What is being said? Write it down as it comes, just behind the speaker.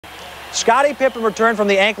Scottie Pippen returned from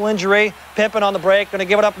the ankle injury. Pippen on the break, going to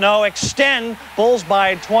give it up. No, extend. Bulls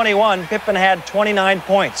by 21. Pippen had 29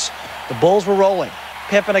 points. The Bulls were rolling.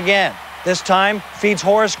 Pippen again. This time feeds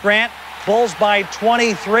Horace Grant. Bulls by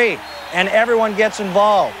 23. And everyone gets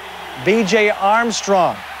involved. B.J.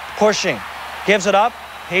 Armstrong pushing. Gives it up.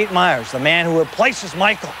 Pete Myers, the man who replaces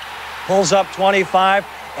Michael, pulls up 25,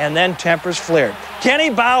 and then tempers flared. Kenny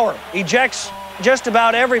Bauer ejects just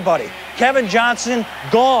about everybody. Kevin Johnson,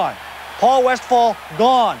 gone. Paul Westphal,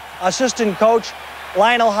 gone. Assistant coach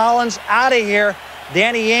Lionel Hollins, out of here.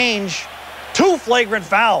 Danny Ainge, 2 flagrant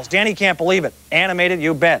fouls. Danny can't believe it. Animated,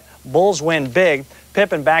 you bet. Bulls win big.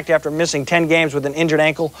 Pippen, back after missing 10 games with an injured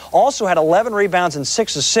ankle, also had 11 rebounds and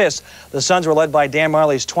 6 assists. The Suns were led by Dan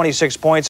Marley's 26 points.